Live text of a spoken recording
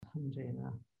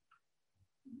Alhamdulillah,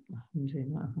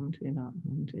 Alhamdulillah, Alhamdulillah,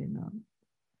 Alhamdulillah.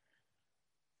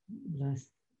 Bless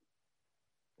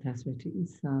Hazrat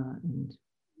Isa and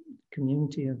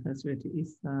community of Hazrat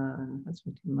Isa and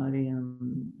Hazrat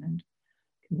Maryam and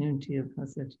community of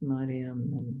Hazrat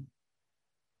Maryam, and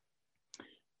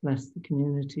bless the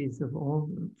communities of all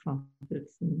the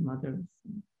prophets and mothers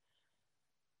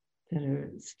that are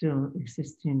still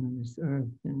existing on this earth,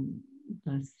 and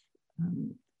bless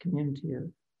the community of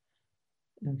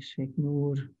Sheikh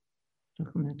Noor,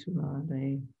 Rahmatullah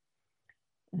alayhi,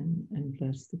 and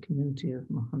bless the community of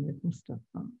Muhammad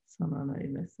Mustafa, Sallallahu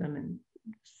Alaihi Wasallam,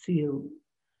 seal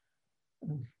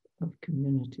of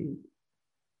community.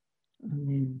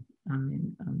 Amen,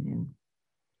 amen, amen.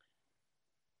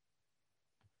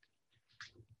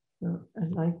 So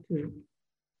I'd like to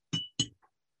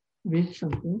read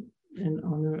something in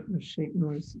honor of Sheikh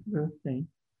Noor's birthday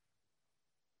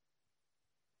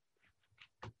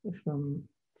from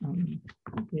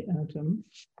the Atom.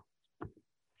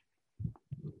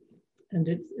 And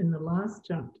it's in the last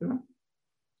chapter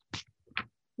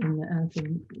in the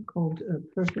Atom called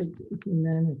Perfect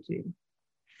Humanity,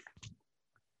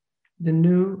 the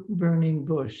New Burning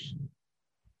Bush.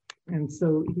 And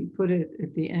so he put it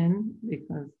at the end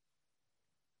because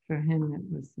for him it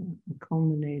was a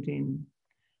culminating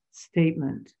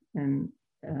statement and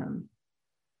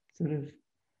sort of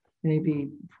maybe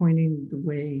pointing the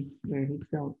way where he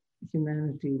felt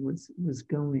humanity was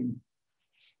going.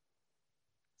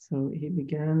 So he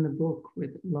began the book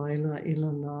with La ilaha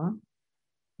illallah,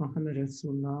 Muhammad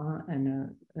Rasulullah, and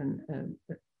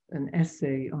an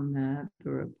essay on that,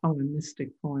 or a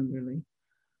poemistic poem really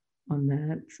on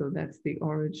that. So that's the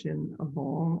origin of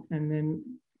all. And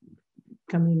then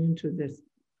coming into this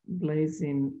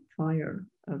blazing fire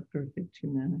of perfect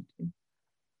humanity.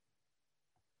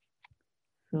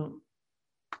 So,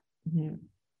 yeah.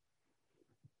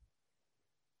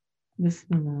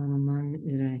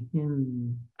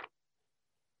 Bismillahirrahmanirrahim.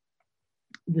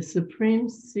 The supreme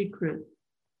secret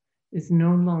is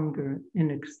no longer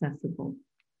inaccessible.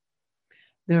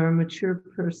 There are mature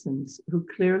persons who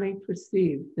clearly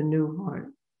perceive the new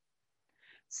heart,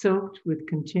 soaked with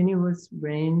continuous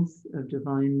rains of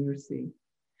divine mercy.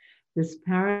 This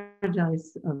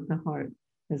paradise of the heart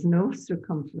has no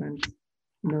circumference,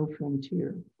 no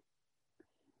frontier.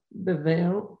 The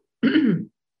veil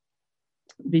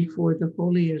before the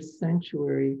holiest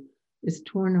sanctuary is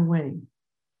torn away.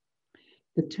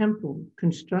 The temple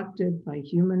constructed by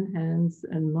human hands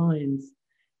and minds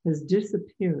has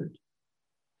disappeared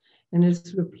and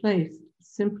is replaced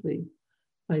simply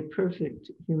by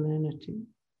perfect humanity.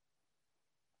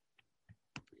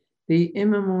 The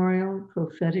immemorial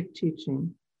prophetic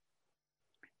teaching,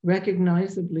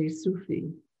 recognizably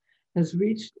Sufi, has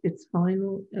reached its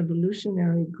final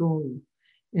evolutionary goal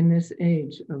in this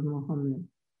age of Muhammad,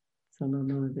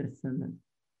 Sallallahu Alaihi Wasallam.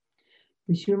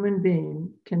 The human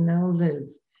being can now live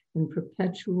in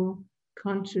perpetual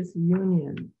conscious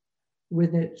union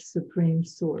with its supreme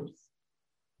source.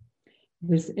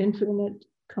 This infinite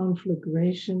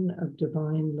conflagration of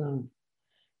divine love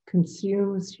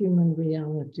consumes human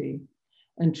reality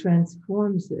and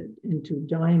transforms it into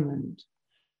diamond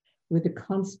with a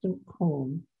constant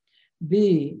calm.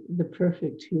 Be the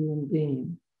perfect human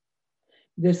being.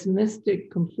 This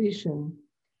mystic completion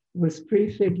was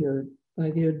prefigured by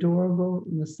the adorable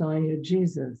Messiah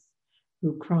Jesus,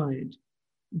 who cried,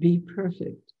 "Be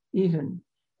perfect, even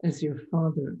as your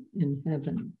Father in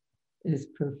heaven is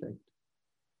perfect."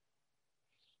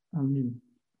 Amen.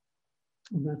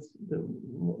 And that's the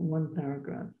one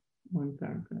paragraph.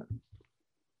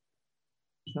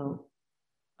 So,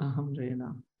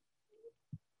 Alhamdulillah.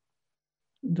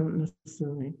 Don't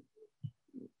necessarily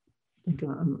think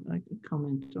I could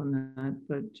comment on that,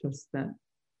 but just that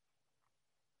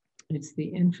it's the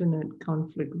infinite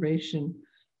conflagration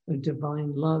of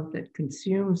divine love that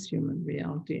consumes human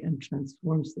reality and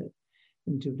transforms it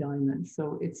into diamond.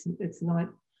 So it's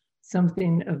not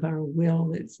something of our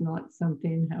will. It's not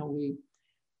something how we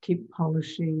keep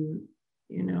polishing,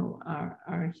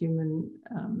 our human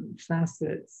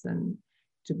facets and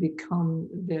to become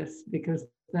this, because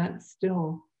that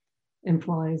still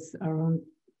implies our own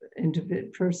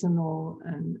personal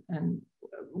and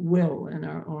will and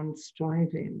our own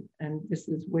striving. And this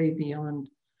is way beyond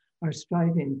our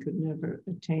striving, could never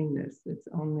attain this. It's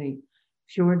only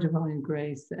pure divine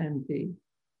grace and the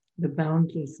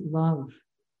boundless love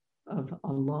of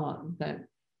Allah that,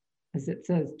 as it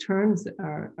says, turns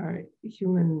our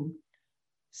human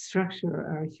structure,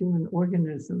 our human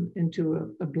organism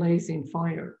into a blazing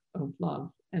fire of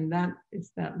love. And that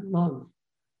is that love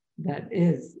that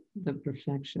is the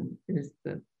perfection, is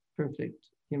the perfect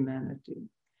humanity.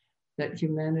 That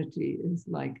humanity is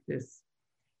like this,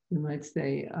 you might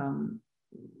say,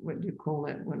 what do you call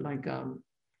it?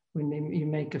 When you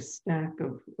make a stack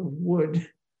of wood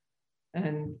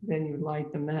and then you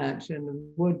light the match and the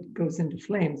wood goes into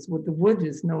flames. Well, the wood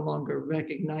is no longer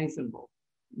recognizable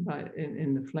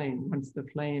in the flame. Once the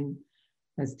flame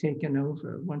has taken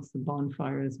over, once the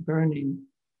bonfire is burning,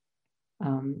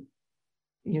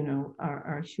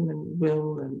 our human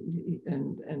will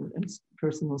and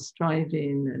personal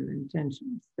striving and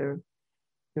intentions, they're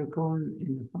gone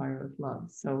in the fire of love.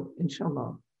 So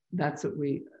inshallah, that's what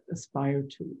we aspire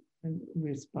to. And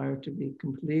we aspire to be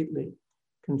completely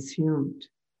consumed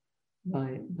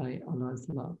by Allah's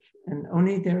love. And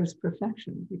only there is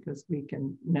perfection, because we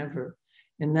can never,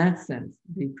 in that sense,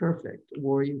 be perfect.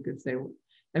 Or you could say, well,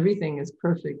 everything is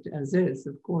perfect as is.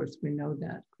 Of course, we know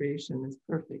that creation is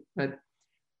perfect. But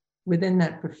within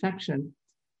that perfection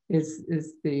is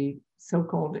the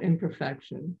so-called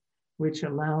imperfection, which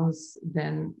allows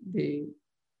then the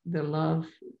love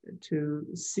to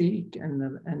seek and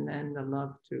then the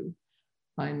love to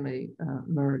finally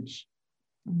merge.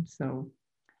 And so,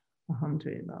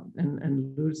 alhamdulillah,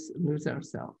 and lose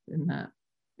ourselves in that.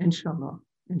 Inshallah,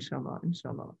 inshallah,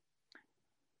 inshallah.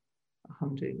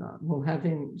 Alhamdulillah. Well,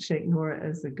 having Sheikh Noor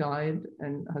as a guide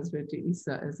and Hazrat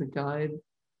Isa as a guide,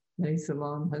 alayhi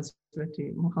salam,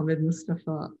 Hazrat Muhammad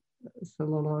Mustafa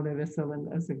sallallahu alaihi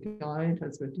wasallam as a guide,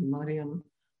 Hazrat Maryam,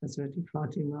 Hazrat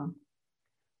Fatima,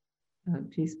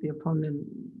 peace be upon them,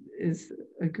 is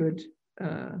a good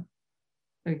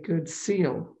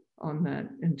seal on that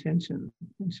intention,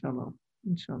 inshallah,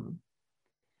 inshallah.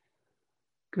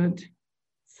 Good.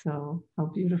 So how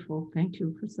beautiful. Thank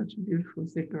you for such a beautiful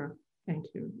zikr. Thank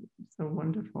you. So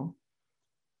wonderful.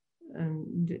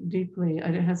 And deeply,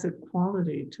 it has a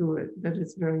quality to it that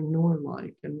is very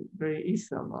Noor-like and very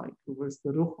Isa-like. It was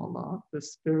the Ruh Allah, the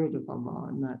Spirit of Allah,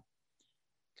 and that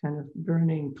kind of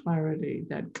burning clarity,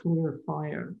 that clear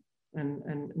fire.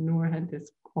 And Noor had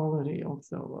this quality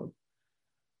also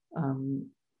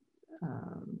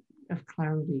of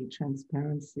clarity,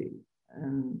 transparency,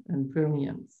 and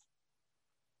brilliance.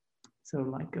 So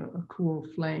like a cool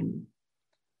flame.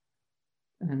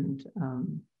 And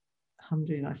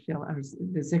alhamdulillah, I feel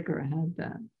the zikr had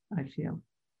that, I feel.